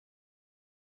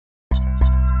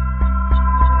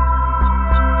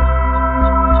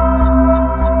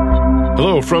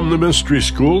Hello from the Mystery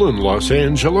School in Los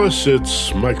Angeles.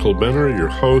 It's Michael Benner, your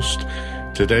host.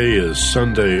 Today is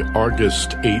Sunday,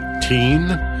 August 18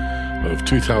 of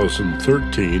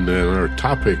 2013, and our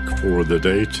topic for the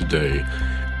day today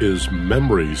is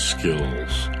memory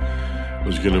skills. I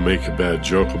was going to make a bad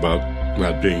joke about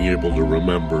not being able to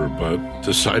remember, but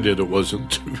decided it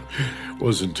wasn't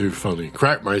too funny.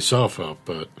 Cracked myself up,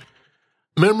 but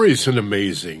memory's an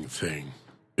amazing thing.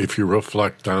 If you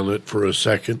reflect on it for a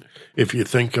second, if you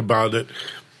think about it,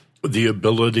 the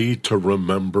ability to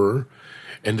remember,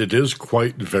 and it is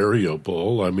quite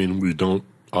variable. I mean, we don't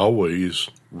always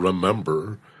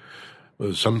remember.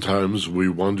 Sometimes we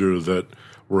wonder that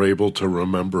we're able to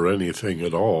remember anything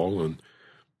at all, and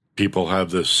people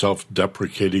have this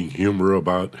self-deprecating humor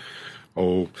about,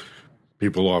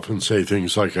 people often say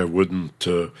things like, I wouldn't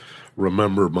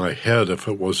remember my head if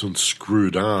it wasn't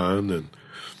screwed on,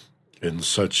 and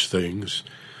such things.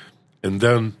 And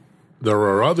then there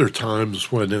are other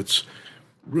times when it's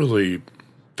really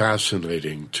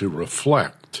fascinating to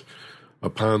reflect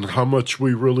upon how much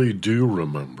we really do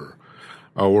remember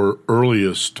our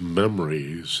earliest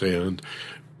memories, and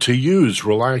to use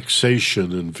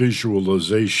relaxation and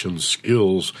visualization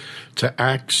skills to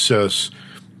access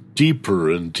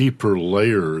deeper and deeper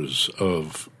layers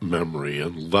of memory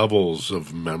and levels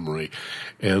of memory,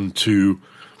 and to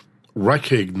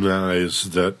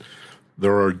recognize that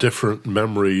there are different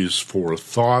memories for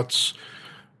thoughts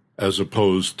as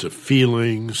opposed to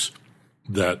feelings,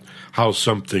 that how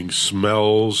something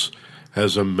smells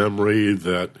has a memory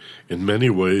that in many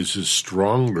ways is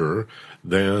stronger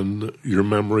than your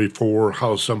memory for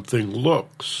how something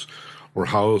looks or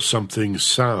how something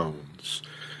sounds.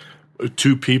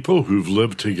 Two people who've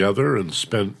lived together and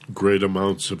spent great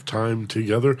amounts of time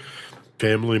together,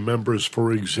 family members,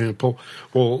 for example,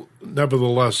 will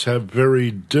nevertheless have very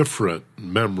different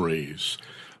memories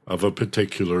of a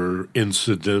particular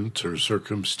incident or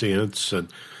circumstance, and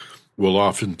will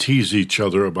often tease each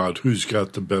other about who's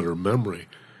got the better memory.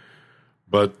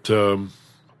 But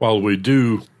while we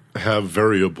do have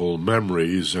variable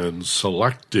memories and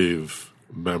selective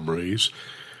memories,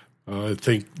 I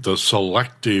think the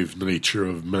selective nature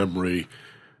of memory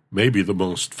may be the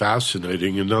most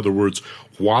fascinating. In other words,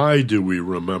 why do we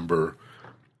remember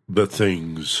the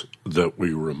things that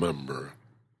we remember?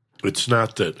 It's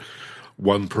not that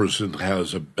one person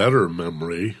has a better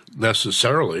memory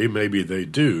necessarily, maybe they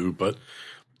do, but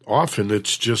often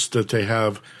it's just that they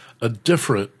have a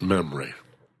different memory.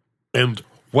 And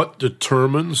what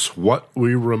determines what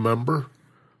we remember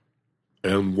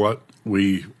and what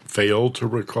we fail to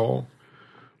recall?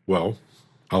 Well,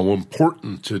 how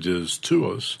important it is to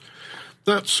us,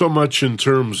 not so much in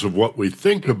terms of what we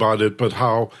think about it, but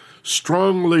how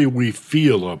strongly we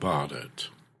feel about it.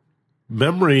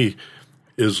 Memory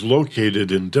is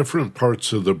located in different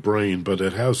parts of the brain, but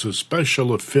it has a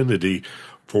special affinity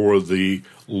for the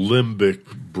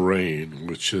limbic brain,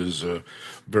 which is a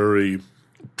very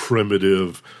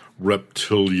primitive,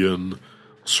 reptilian,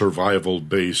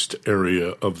 survival-based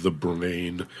area of the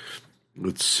brain.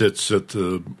 It sits at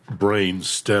the brain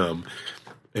stem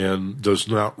and does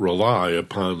not rely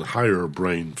upon higher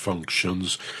brain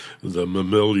functions, the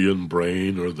mammalian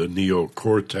brain or the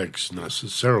neocortex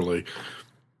necessarily,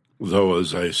 though,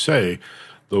 as I say,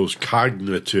 those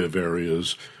cognitive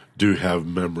areas do have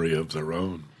memory of their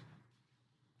own.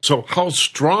 So how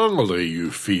strongly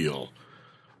you feel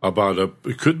about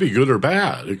it could be good or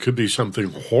bad. It could be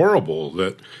something horrible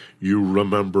that you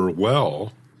remember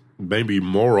well, maybe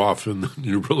more often than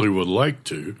you really would like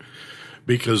to,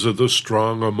 because of the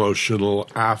strong emotional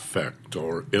affect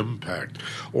or impact.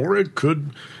 Or it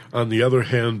could, on the other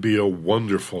hand, be a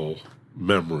wonderful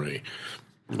memory.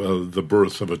 The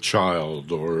birth of a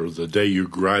child, or the day you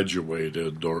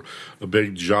graduated, or a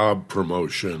big job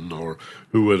promotion, or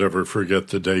who would ever forget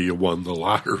the day you won the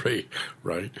lottery,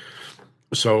 right?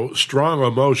 So strong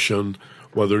emotion,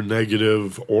 whether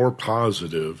negative or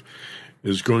positive,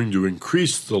 is going to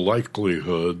increase the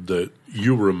likelihood that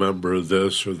you remember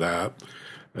this or that,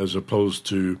 as opposed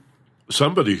to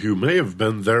somebody who may have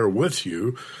been there with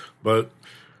you, but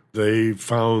they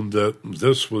found that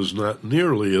this was not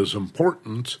nearly as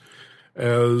important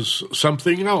as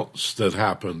something else that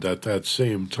happened at that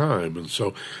same time. And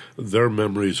so their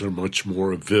memories are much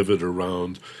more vivid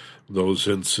around those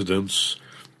incidents,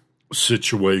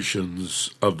 situations,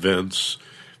 events,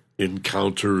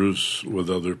 encounters with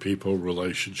other people,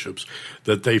 relationships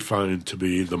that they find to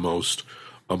be the most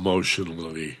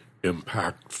emotionally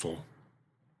impactful.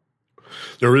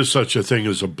 There is such a thing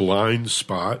as a blind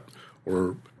spot,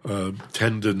 or a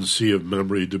tendency of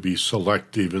memory to be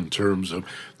selective in terms of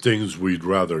things we'd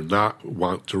rather not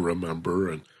want to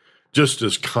remember, and just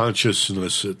as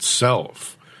consciousness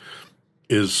itself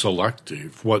is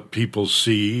selective. What people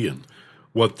see and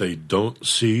what they don't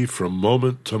see from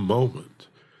moment to moment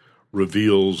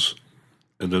reveals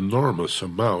an enormous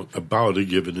amount about a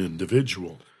given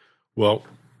individual. Well,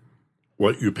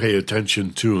 what you pay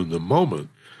attention to in the moment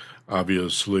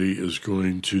obviously is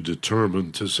going to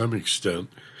determine to some extent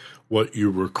what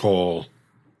you recall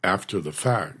after the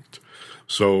fact.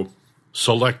 So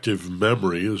selective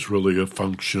memory is really a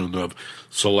function of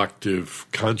selective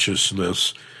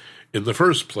consciousness in the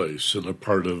first place, and a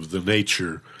part of the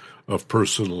nature of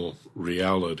personal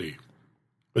reality.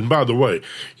 And by the way,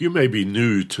 you may be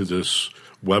new to this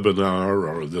webinar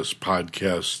or this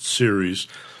podcast series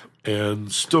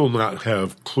and still not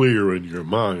have clear in your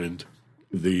mind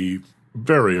the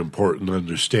very important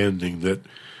understanding that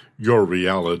your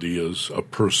reality is a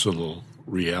personal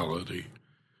reality.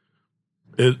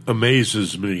 It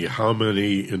amazes me how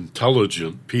many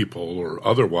intelligent people or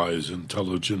otherwise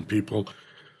intelligent people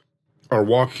are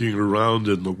walking around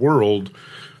in the world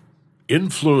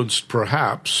influenced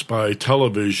perhaps by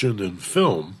television and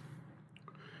film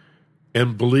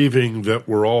and believing that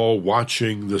we're all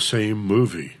watching the same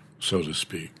movie, so to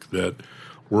speak, that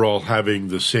we're all having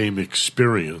the same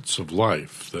experience of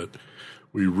life, that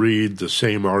we read the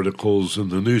same articles in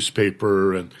the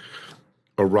newspaper and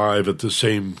arrive at the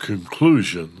same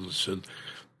conclusions and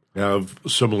have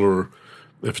similar,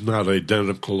 if not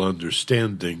identical,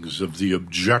 understandings of the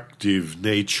objective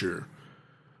nature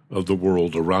of the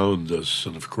world around us.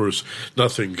 And of course,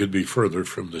 nothing could be further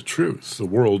from the truth. The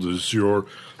world is your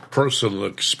personal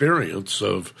experience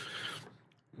of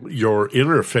your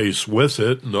interface with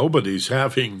it. Nobody's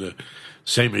having the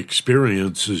same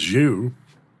experience as you.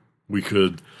 We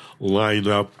could line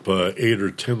up 8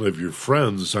 or 10 of your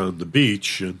friends on the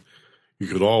beach, and you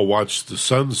could all watch the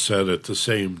sunset at the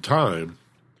same time.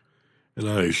 And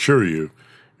I assure you,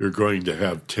 you're going to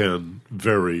have 10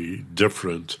 very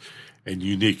different and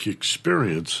unique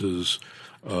experiences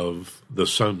of the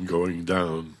sun going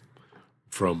down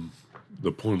from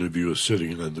the point of view of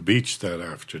sitting on the beach that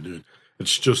afternoon.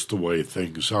 It's just the way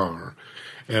things are.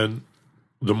 And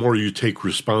the more you take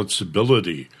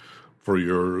responsibility for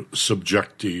your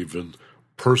subjective and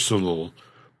personal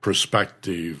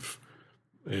perspective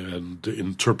and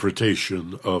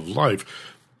interpretation of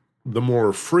life, the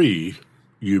more free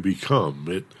you become.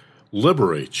 It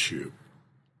liberates you.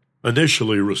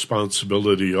 Initially,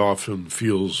 responsibility often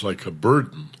feels like a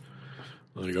burden.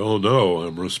 Like, oh no,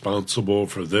 I'm responsible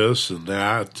for this and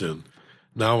that, and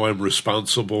now I'm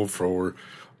responsible for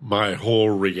my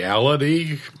whole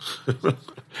reality.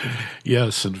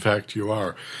 Yes, in fact, you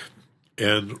are.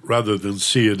 And rather than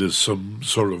see it as some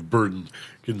sort of burden,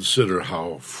 consider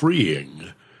how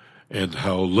freeing and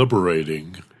how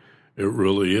liberating it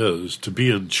really is to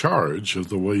be in charge of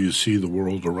the way you see the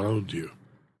world around you.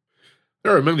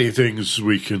 There are many things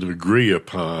we can agree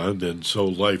upon, and so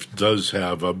life does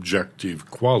have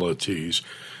objective qualities.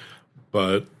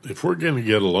 But if we're going to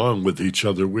get along with each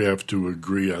other, we have to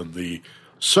agree on the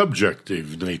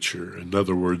subjective nature. In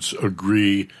other words,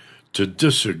 agree to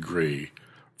disagree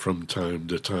from time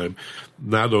to time,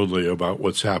 not only about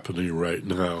what's happening right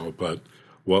now, but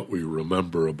what we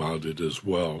remember about it as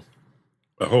well.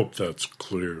 I hope that's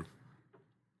clear.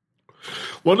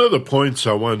 One of the points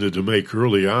I wanted to make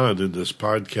early on in this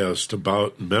podcast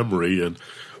about memory, and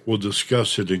we'll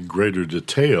discuss it in greater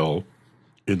detail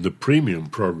in the premium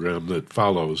program that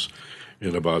follows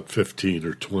in about 15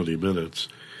 or 20 minutes.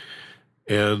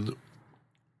 And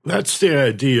that's the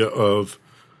idea of,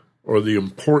 or the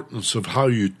importance of how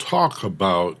you talk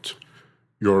about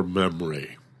your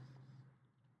memory.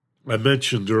 I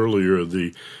mentioned earlier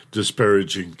the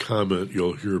disparaging comment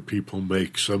you'll hear people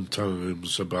make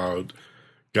sometimes about,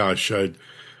 gosh, I'd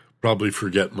probably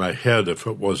forget my head if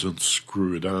it wasn't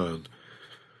screwed on.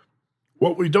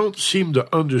 What we don't seem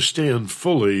to understand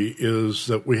fully is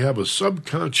that we have a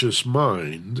subconscious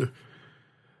mind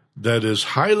that is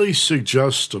highly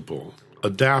suggestible,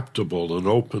 adaptable, and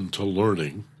open to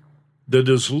learning, that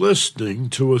is listening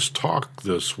to us talk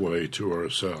this way to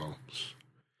ourselves.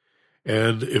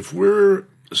 And if we're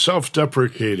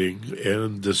self-deprecating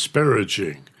and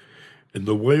disparaging in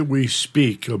the way we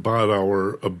speak about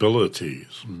our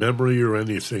abilities, memory or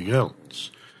anything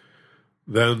else,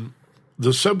 then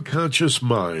the subconscious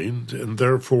mind, and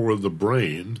therefore the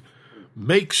brain,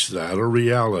 makes that a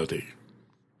reality.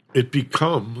 It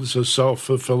becomes a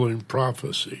self-fulfilling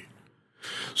prophecy.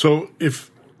 So if,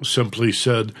 simply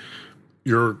said,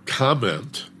 your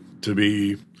comment to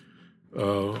be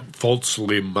a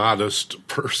falsely modest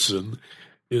person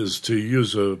is to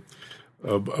use a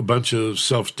bunch of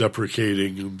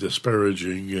self-deprecating and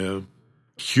disparaging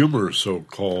humor,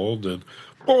 so-called, and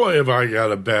boy, have I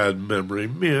got a bad memory.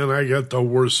 Man, I got the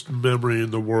worst memory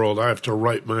in the world. I have to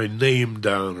write my name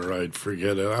down or I'd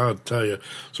forget it. I'll tell you,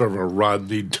 sort of a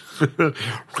Rodney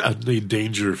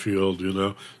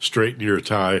Dangerfield, straighten your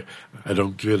tie. I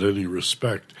don't get any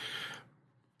respect.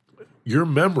 Your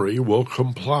memory will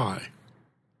comply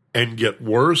and get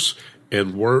worse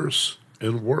and worse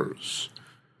and worse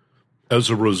as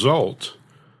a result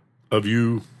of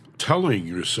you telling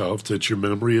yourself that your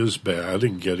memory is bad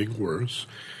and getting worse,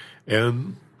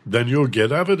 and then you'll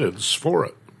get evidence for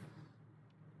it.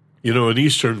 In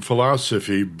Eastern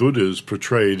philosophy, Buddha is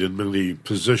portrayed in many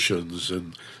positions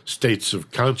and states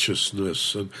of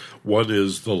consciousness, and one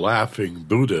is the laughing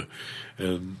Buddha.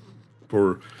 And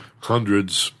for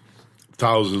hundreds,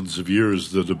 thousands of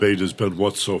years, the debate has been,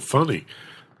 what's so funny?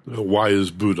 Why is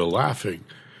Buddha laughing?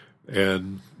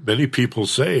 And many people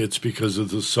say it's because of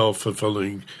the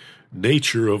self-fulfilling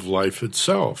nature of life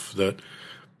itself, that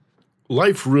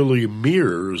life really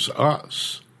mirrors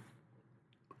us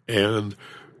and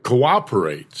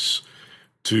cooperates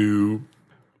to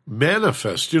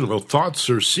manifest, thoughts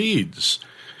are seeds.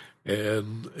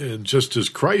 And just as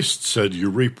Christ said, you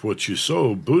reap what you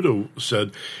sow, Buddha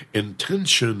said,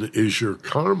 intention is your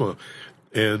karma,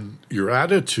 and your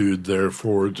attitude,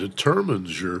 therefore,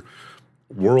 determines your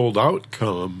world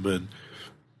outcome. And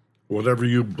whatever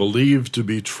you believe to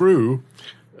be true,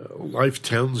 life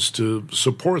tends to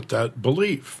support that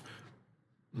belief.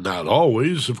 Not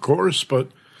always, of course, but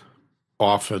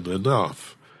often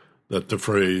enough that the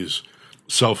phrase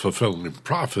self-fulfilling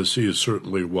prophecy is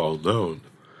certainly well known.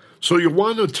 So you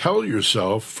want to tell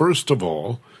yourself, first of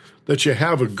all, that you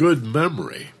have a good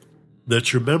memory,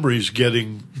 that your memory's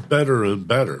getting better and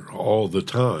better all the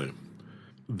time,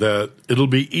 that it'll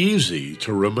be easy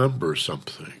to remember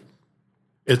something.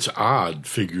 It's odd,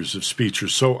 figures of speech are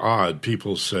so odd.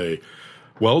 People say,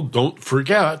 well, don't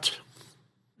forget.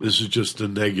 This is just the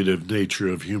negative nature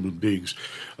of human beings.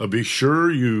 Be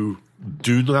sure you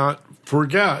do not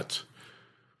forget.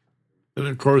 And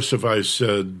of course, if I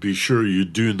said, be sure you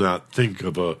do not think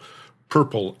of a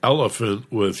purple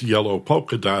elephant with yellow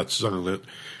polka dots on it,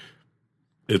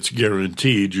 it's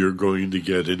guaranteed you're going to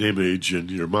get an image in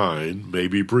your mind,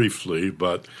 maybe briefly,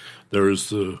 but there's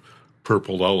the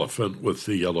purple elephant with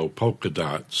the yellow polka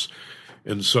dots.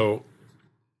 And so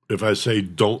if I say,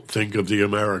 don't think of the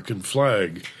American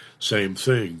flag, same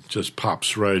thing, just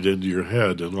pops right into your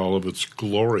head in all of its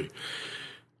glory.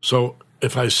 So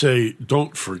if I say,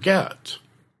 don't forget,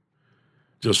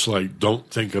 just like don't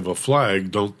think of a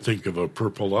flag, don't think of a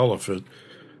purple elephant,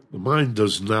 the mind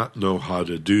does not know how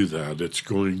to do that. It's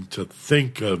going to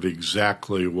think of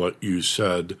exactly what you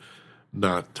said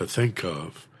not to think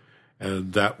of,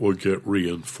 and that will get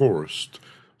reinforced.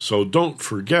 So don't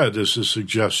forget is a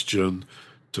suggestion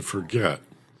to forget.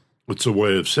 It's a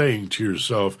way of saying to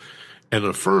yourself and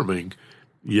affirming,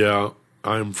 yeah,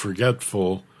 I'm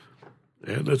forgetful,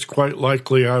 and it's quite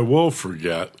likely I will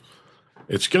forget.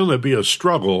 It's going to be a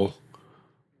struggle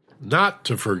not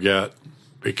to forget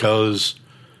because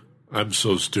I'm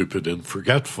so stupid and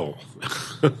forgetful.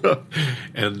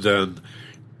 And then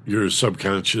your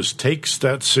subconscious takes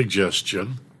that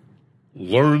suggestion,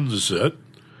 learns it,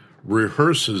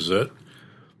 rehearses it,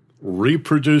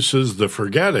 reproduces the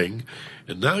forgetting,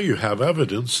 and now you have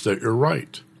evidence that you're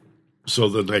right. So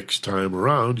the next time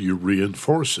around, you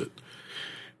reinforce it.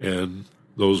 And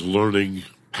those learning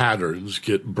patterns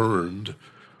get burned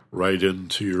right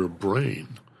into your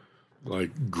brain,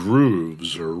 like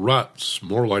grooves or ruts,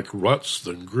 more like ruts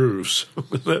than grooves.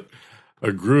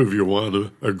 A groove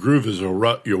is a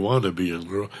rut you want to be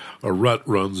in. A rut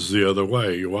runs the other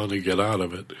way. You want to get out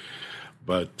of it.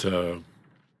 But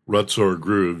ruts or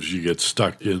grooves, you get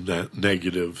stuck in that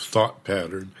negative thought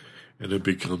pattern, and it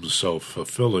becomes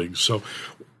self-fulfilling. So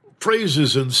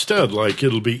phrases instead like,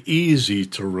 it'll be easy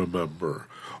to remember,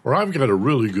 or I've got a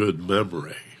really good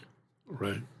memory,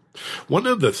 right? One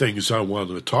of the things I want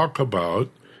to talk about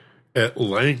at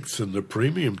length in the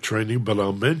premium training, but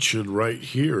I'll mention right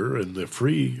here in the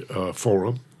free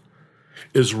forum,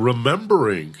 is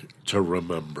remembering to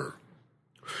remember.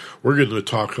 We're going to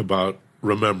talk about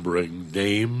remembering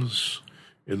names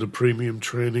in the premium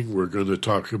training. We're going to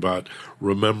talk about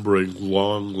remembering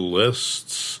long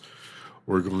lists.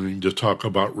 We're going to talk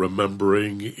about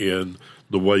remembering in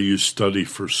the way you study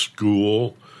for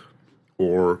school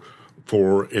or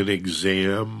for an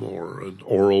exam or an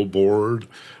oral board.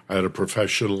 I had a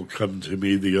professional come to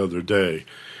me the other day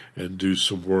and do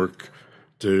some work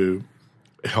to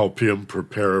help him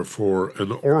prepare for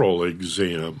an oral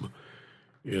exam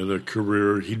in a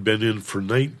career he'd been in for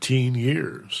 19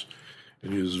 years.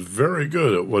 And he was very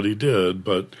good at what he did,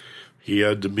 but He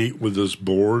had to meet with his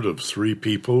board of 3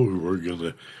 people who were going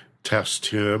to test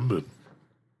him and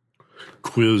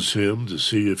quiz him to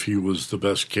see if he was the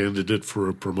best candidate for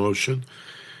a promotion.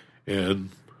 And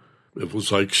it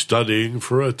was like studying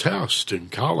for a test in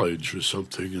college or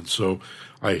something. And so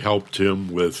I helped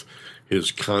him with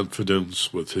his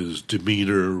confidence, with his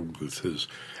demeanor, with his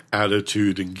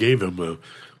attitude, and gave him a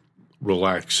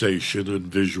relaxation and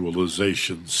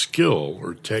visualization skill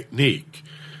or technique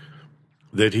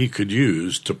that he could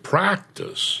use to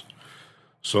practice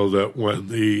so that when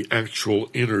the actual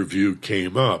interview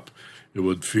came up, it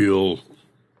would feel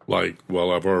like,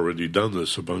 well, I've already done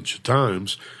this a bunch of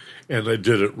times, and I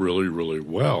did it really, really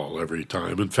well every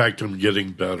time. In fact, I'm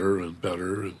getting better and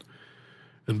better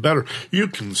and better. You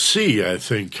can see, I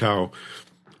think, how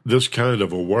this kind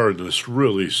of awareness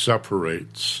really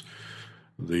separates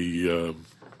the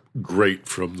great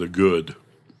from the good.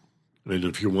 And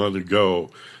if you want to go,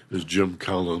 as Jim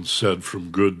Collins said, from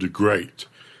good to great,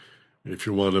 if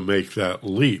you want to make that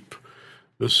leap,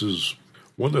 this is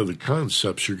one of the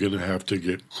concepts you're going to have to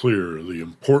get clear, the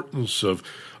importance of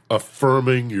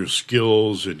affirming your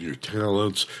skills and your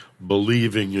talents,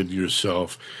 believing in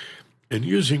yourself, and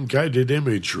using guided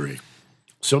imagery,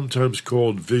 sometimes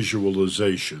called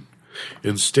visualization,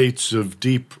 in states of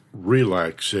deep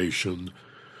relaxation,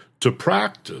 to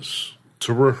practice,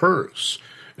 to rehearse,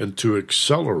 and to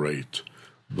accelerate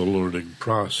the learning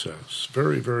process.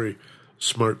 Very, very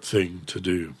smart thing to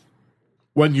do.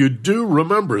 When you do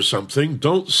remember something,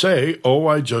 don't say, "Oh,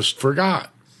 I just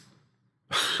forgot."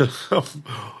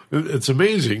 It's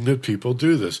amazing that people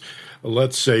do this.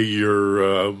 Let's say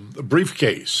your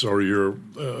briefcase or your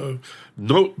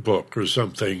notebook or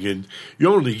something, and you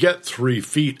only get 3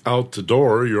 feet out the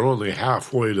door. You're only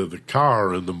halfway to the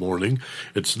car in the morning.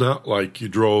 It's not like you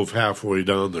drove halfway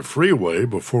down the freeway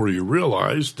before you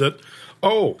realized that,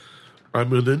 oh, I'm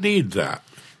going to need that.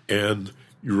 And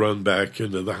you run back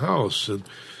into the house, and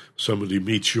somebody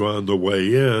meets you on the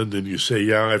way in, and you say,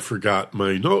 "Yeah, I forgot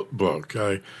my notebook.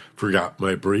 I forgot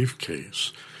my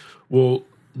briefcase." Well,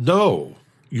 no,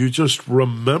 you just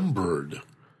remembered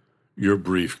your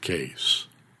briefcase.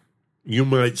 You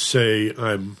might say,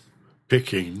 "I'm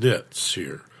picking nits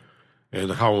here,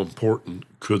 and how important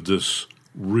could this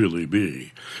really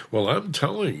be?" Well, I'm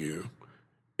telling you,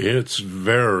 it's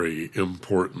very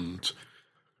important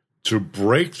to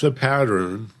break the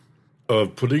pattern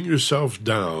of putting yourself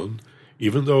down,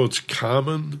 even though it's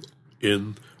common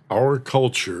in our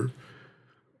culture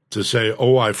to say,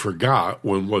 "Oh, I forgot,"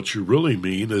 when what you really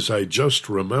mean is, "I just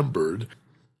remembered."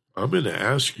 I'm going to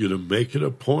ask you to make it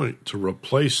a point to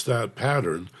replace that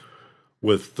pattern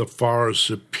with the far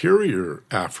superior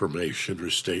affirmation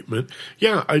or statement.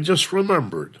 "Yeah, I just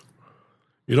remembered.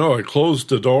 I closed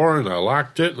the door and I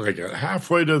locked it and I got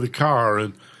halfway to the car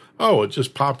and, oh, it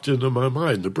just popped into my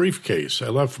mind, the briefcase. I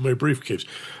left my briefcase.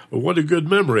 What a good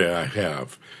memory I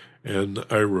have." And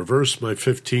I reversed my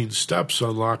 15 steps,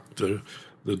 unlocked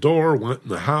the door, went in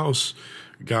the house,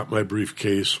 got my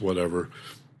briefcase, whatever.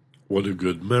 What a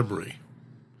good memory.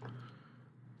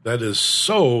 That is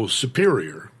so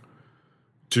superior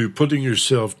to putting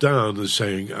yourself down and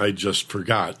saying, "I just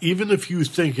forgot." Even if you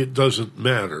think it doesn't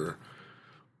matter,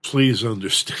 please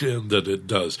understand that it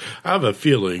does. I have a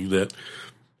feeling that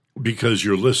because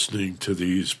you're listening to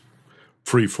these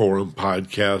free-form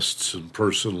podcasts and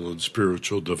personal and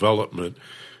spiritual development,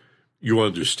 you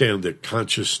understand that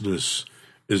consciousness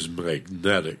is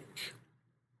magnetic.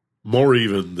 More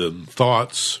even than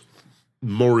thoughts,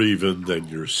 more even than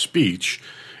your speech,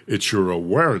 it's your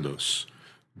awareness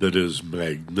that is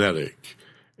magnetic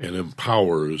and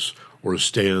empowers or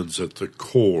stands at the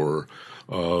core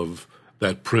of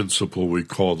that principle we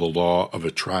call the law of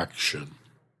attraction,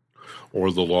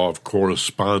 or the law of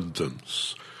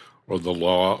correspondence, or the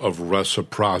law of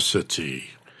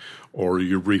reciprocity, or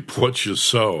you reap what you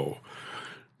sow,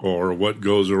 or what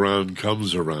goes around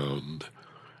comes around,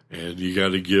 and you got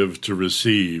to give to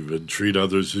receive and treat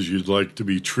others as you'd like to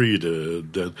be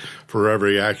treated, and for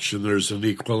every action there's an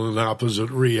equal and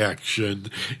opposite reaction.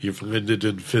 You find it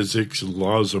in physics and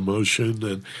laws of motion,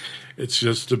 and it's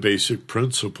just a basic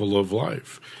principle of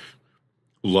life.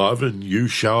 Love and you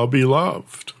shall be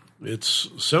loved. It's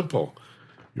simple.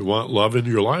 You want love in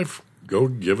your life? Go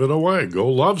give it away. Go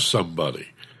love somebody.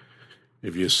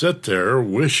 If you sit there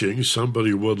wishing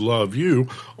somebody would love you,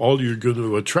 all you're going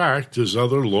to attract is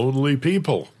other lonely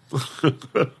people.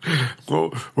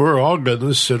 Well, we're all going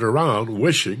to sit around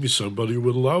wishing somebody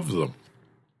would love them.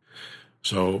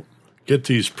 So get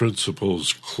these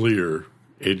principles clear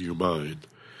in your mind.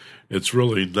 It's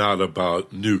really not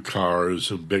about new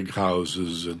cars and big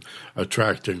houses and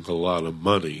attracting a lot of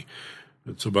money.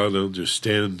 It's about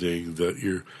understanding that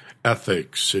your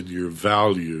ethics and your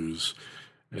values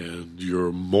and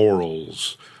your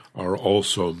morals are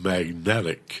also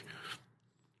magnetic,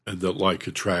 and that like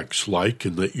attracts like,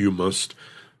 and that you must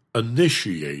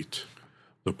initiate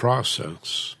the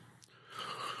process.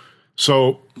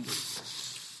 So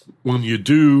when you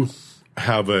do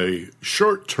have a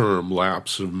short-term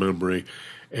lapse of memory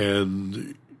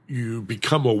and you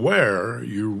become aware,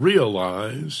 you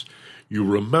realize, you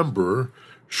remember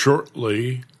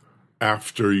shortly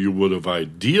after you would have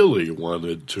ideally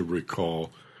wanted to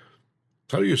recall,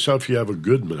 tell yourself you have a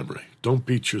good memory. Don't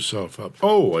beat yourself up.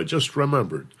 Oh, I just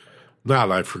remembered.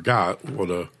 Not I forgot. What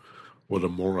a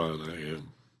moron I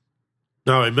am.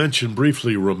 Now, I mentioned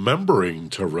briefly remembering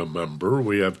to remember.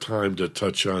 We have time to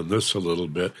touch on this a little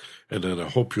bit, and then I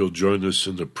hope you'll join us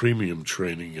in the premium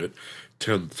training at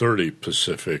 10:30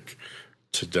 Pacific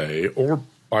today, or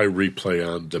by replay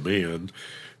on demand.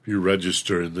 If you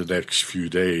register in the next few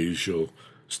days, you'll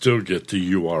still get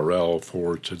the URL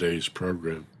for today's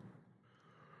program.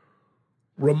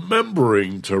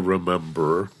 Remembering to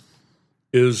remember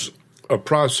is a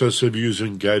process of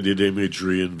using guided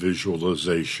imagery and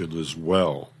visualization as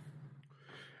well.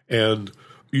 And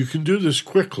you can do this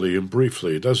quickly and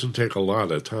briefly. It doesn't take a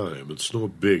lot of time. It's no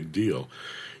big deal.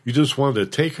 You just want to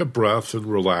take a breath and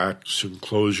relax and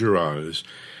close your eyes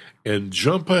and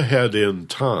jump ahead in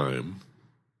time,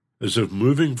 as if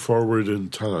moving forward in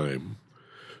time,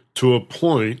 to a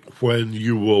point when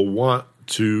you will want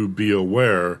to be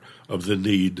aware of the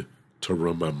need to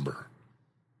remember.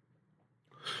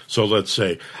 So let's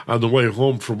say, on the way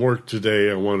home from work today,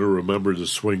 I want to remember to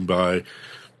swing by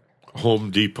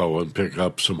Home Depot and pick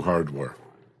up some hardware,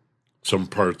 some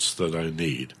parts that I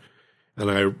need. And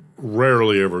I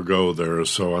rarely ever go there,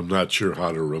 so I'm not sure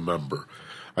how to remember.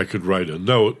 I could write a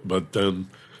note, but then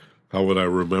how would I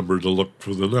remember to look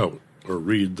for the note or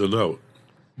read the note?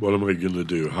 What am I going to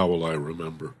do? How will I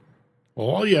remember? Well,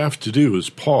 all you have to do is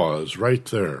pause right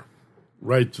there,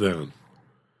 right then.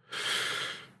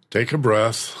 Take a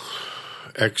breath,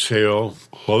 exhale,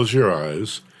 close your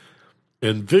eyes,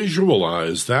 and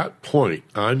visualize that point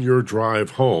on your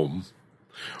drive home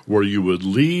where you would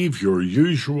leave your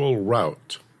usual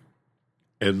route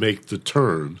and make the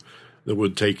turn that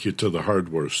would take you to the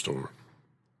hardware store.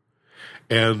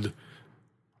 And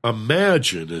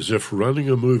imagine, as if running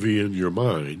a movie in your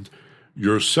mind,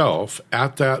 yourself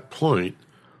at that point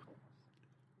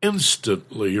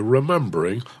instantly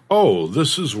remembering, oh,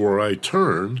 this is where I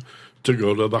turned to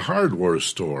go to the hardware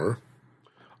store.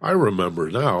 I remember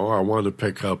now I want to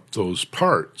pick up those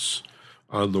parts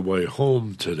on the way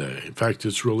home today. In fact,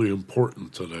 it's really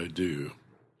important that I do.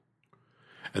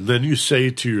 And then you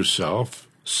say to yourself,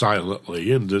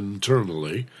 silently and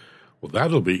internally, well,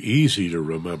 that'll be easy to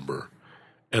remember.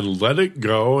 And let it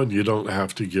go, and you don't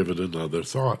have to give it another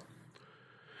thought.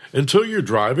 Until you're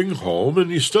driving home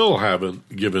and you still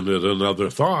haven't given it another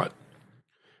thought.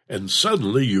 And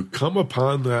suddenly you come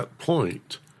upon that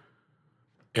point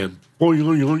and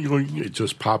it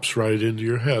just pops right into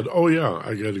your head. Oh, yeah,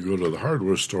 I got to go to the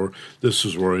hardware store. This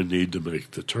is where I need to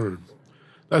make the turn.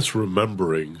 That's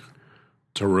remembering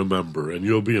to remember, and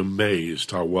you'll be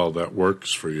amazed how well that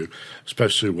works for you,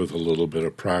 especially with a little bit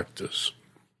of practice.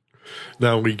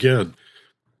 Now, again,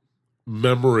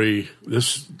 memory,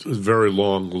 this is a very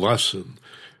long lesson,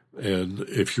 and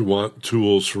if you want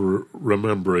tools for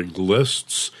remembering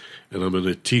lists, and I'm going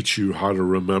to teach you how to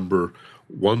remember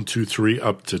 1, 2, 3,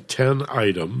 up to 10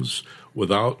 items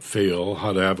without fail,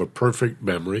 how to have a perfect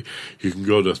memory. You can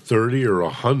go to 30 or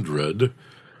 100,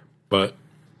 but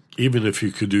even if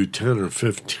you could do 10 or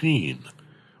 15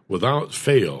 without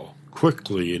fail,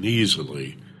 quickly and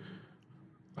easily,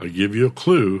 I'll give you a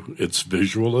clue. It's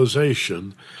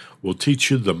visualization. We'll teach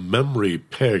you the memory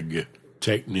peg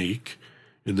technique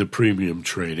in the premium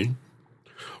training.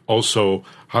 Also,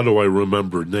 how do I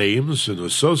remember names and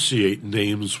associate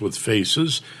names with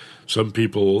faces? Some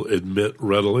people admit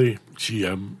readily, gee,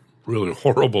 I'm really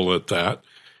horrible at that.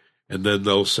 And then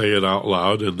they'll say it out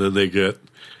loud, and then they get,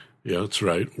 yeah, that's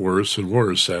right, worse and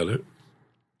worse at it.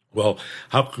 Well,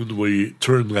 how can we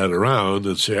turn that around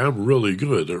and say, I'm really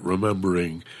good at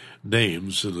remembering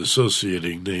names and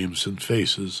associating names and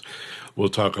faces? We'll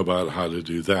talk about how to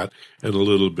do that and a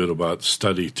little bit about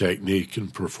study technique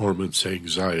and performance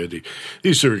anxiety.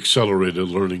 These are accelerated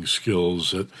learning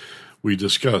skills that we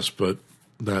discuss, but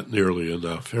not nearly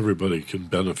enough. Everybody can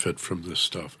benefit from this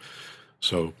stuff.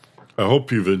 So I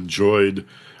hope you've enjoyed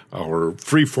our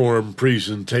free-form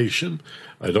presentation.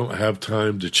 I don't have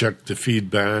time to check the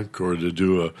feedback or to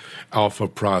do a alpha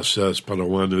process, but I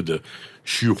wanted to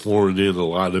shoehorn in a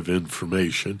lot of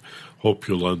information. Hope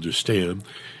you'll understand.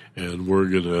 and we're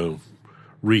going to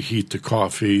reheat the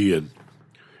coffee and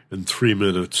in 3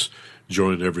 minutes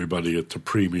join everybody at the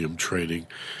premium training.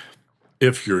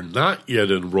 If you're not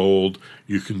yet enrolled,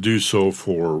 you can do so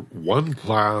for one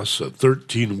class, a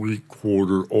 13-week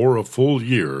quarter, or a full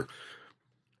year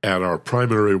at our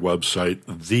primary website,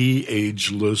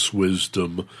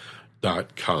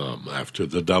 theagelesswisdom.com. After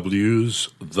the W's,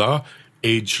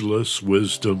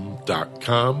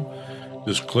 theagelesswisdom.com.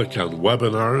 Just click on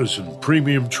webinars and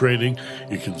premium training.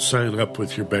 You can sign up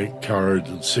with your bank card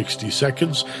in 60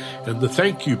 seconds. And the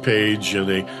thank you page and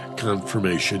a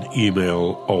confirmation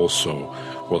email also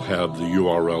will have the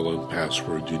URL and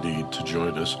password you need to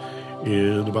join us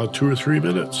in about 2 or 3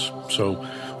 minutes. So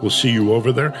we'll see you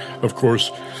over there. Of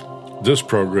course, this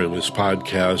program is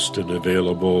podcast and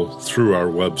available through our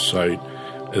website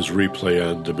as replay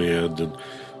on demand, and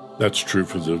that's true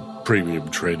for the premium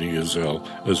training as well,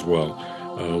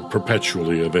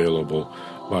 perpetually available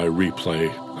by replay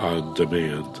on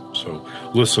demand. So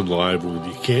listen live when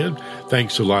you can.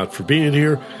 Thanks a lot for being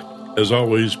here. As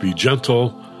always, be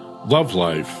gentle, love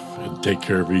life, and take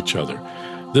care of each other.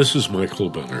 This is Michael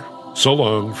Benner. So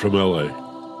long from LA.